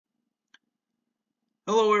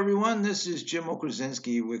Hello everyone, this is Jim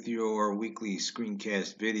Okrasinski with your weekly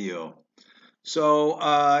screencast video. So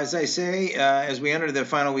as I say, as we enter the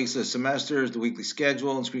final weeks of the semesters, the weekly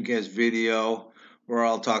schedule and screencast video, where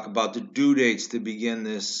I'll talk about the due dates to begin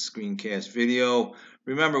this screencast video.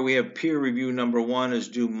 Remember, we have peer review number 1 is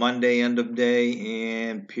due Monday end of day,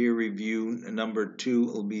 and peer review number 2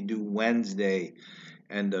 will be due Wednesday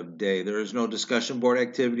end of day. There is no discussion board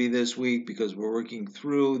activity this week because we're working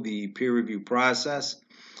through the peer review process.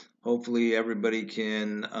 Hopefully everybody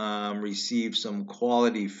can receive some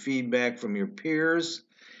quality feedback from your peers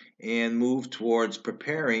and move towards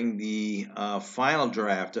preparing the final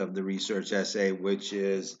draft of the research essay, which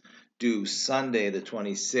is due Sunday the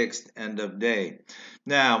 26th end of day.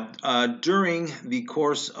 Now, during the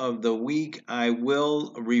course of the week, I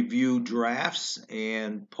will review drafts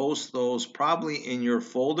and post those probably in your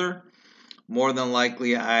folder. More than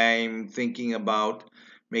likely, I'm thinking about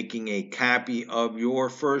making a copy of your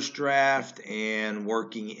first draft and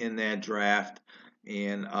working in that draft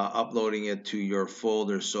and uploading it to your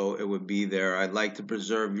folder so it would be there. I'd like to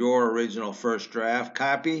preserve your original first draft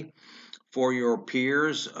copy for your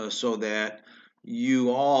peers so that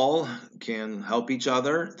you all can help each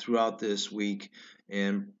other throughout this week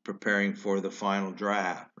in preparing for the final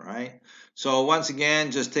draft, right? So once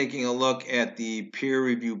again, just taking a look at the peer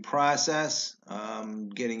review process,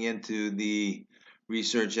 getting into the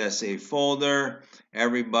research essay folder.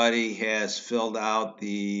 Everybody has filled out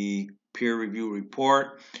the peer review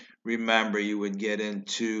report. Remember, you would get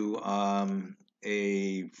into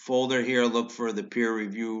a folder here, look for the peer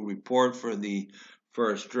review report for the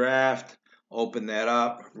first draft, open that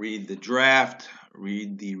up, read the draft,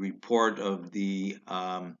 read the report of the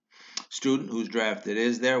student whose draft it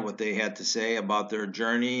is there, what they had to say about their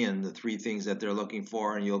journey and the 3 things that they're looking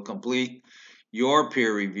for, and you'll complete your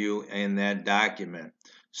peer review in that document.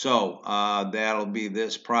 So that'll be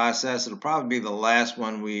this process. It'll probably be the last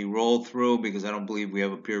one we roll through because I don't believe we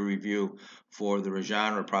have a peer review for the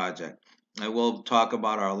genre project. I will talk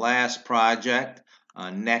about our last project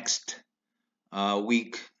next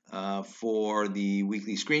week for the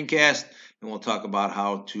weekly screencast, and we'll talk about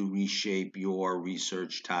how to reshape your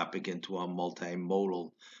research topic into a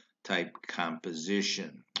multimodal type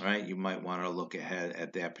composition. All right, you might want to look ahead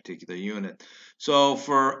at that particular unit. So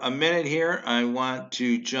for a minute here, I want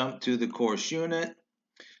to jump to the course unit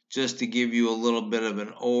just to give you a little bit of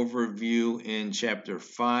an overview. In chapter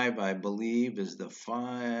 5, I believe, is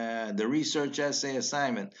the research essay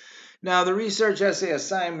assignment. Now, the research essay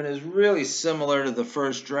assignment is really similar to the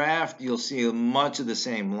first draft. You'll see much of the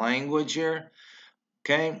same language here.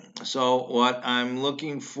 Okay, so what I'm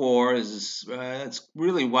looking for is, that's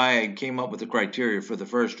really why I came up with the criteria for the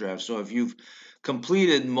first draft. So if you've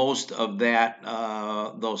completed most of that,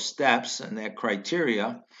 those steps and that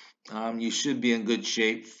criteria, you should be in good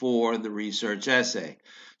shape for the research essay.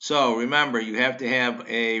 So remember, you have to have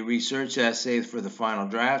a research essay for the final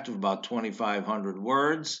draft of about 2,500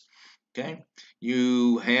 words. Okay,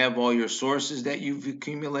 you have all your sources that you've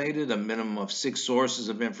accumulated. A minimum of 6 sources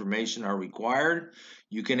of information are required.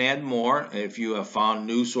 You can add more. If you have found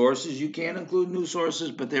new sources, you can include new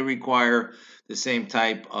sources, but they require the same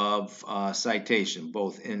type of citation,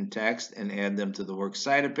 both in text and add them to the works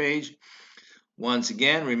cited page. Once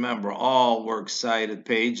again, remember, all works cited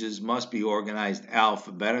pages must be organized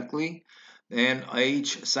alphabetically, and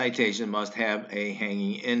each citation must have a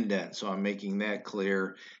hanging indent. So I'm making that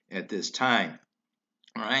clear at this time.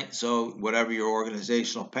 All right, so whatever your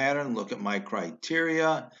organizational pattern, look at my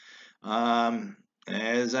criteria.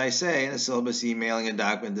 As I say, in the syllabus, emailing a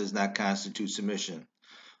document does not constitute submission.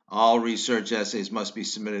 All research essays must be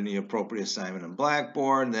submitted in the appropriate assignment in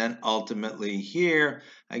Blackboard. And then ultimately here,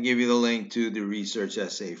 I give you the link to the research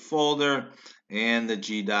essay folder and the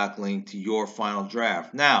GDoc link to your final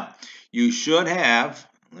draft. Now, you should have,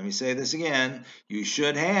 let me say this again, you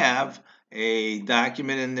should have a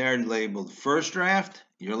document in there labeled first draft,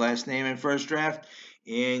 your last name and first draft,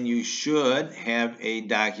 and you should have a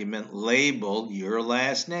document labeled your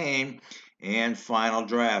last name and final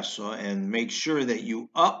draft. So, and make sure that you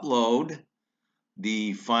upload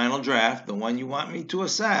the final draft, the one you want me to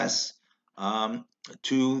assess,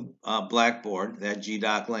 to Blackboard, that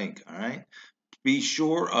GDoc link. All right. Be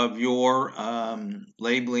sure of your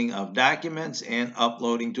labeling of documents and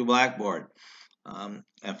uploading to Blackboard.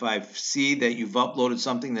 If I see that you've uploaded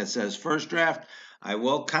something that says first draft, I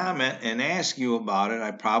will comment and ask you about it.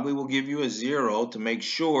 I probably will give you a 0 to make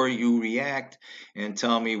sure you react and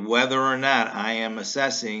tell me whether or not I am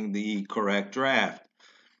assessing the correct draft,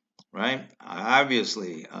 right?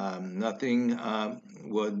 Obviously, nothing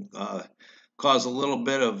would cause a little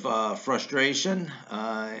bit of frustration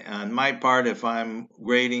on my part if I'm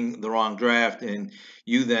grading the wrong draft and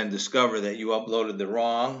you then discover that you uploaded the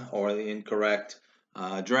wrong or the incorrect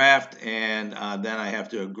draft, and then I have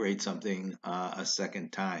to grade something a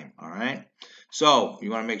second time. All right, so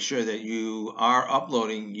you want to make sure that you are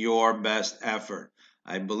uploading your best effort.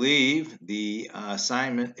 I believe the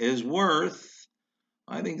assignment is worth,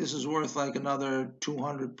 I think this is worth like another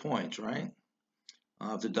 200 points, right?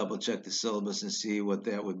 I'll have to double check the syllabus and see what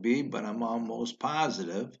that would be, but I'm almost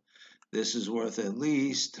positive this is worth at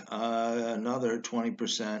least another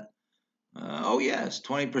 20%. Oh yes,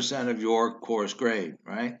 20% of your course grade,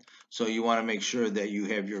 right? So you want to make sure that you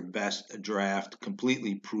have your best draft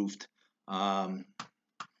completely proofed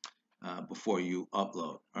before you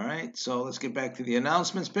upload. All right, so let's get back to the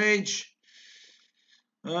announcements page.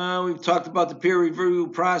 We've talked about the peer review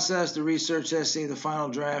process, the research essay, the final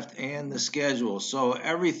draft, and the schedule. So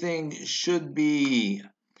everything should be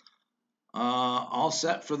all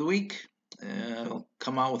set for the week. I'll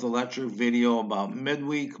come out with a lecture video about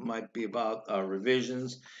midweek, might be about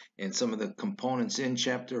revisions and some of the components in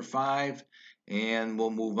Chapter 5, and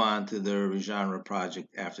we'll move on to the genre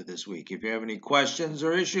project after this week. If you have any questions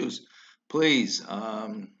or issues, please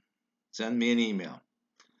send me an email.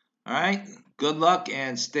 All right, good luck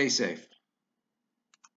and stay safe.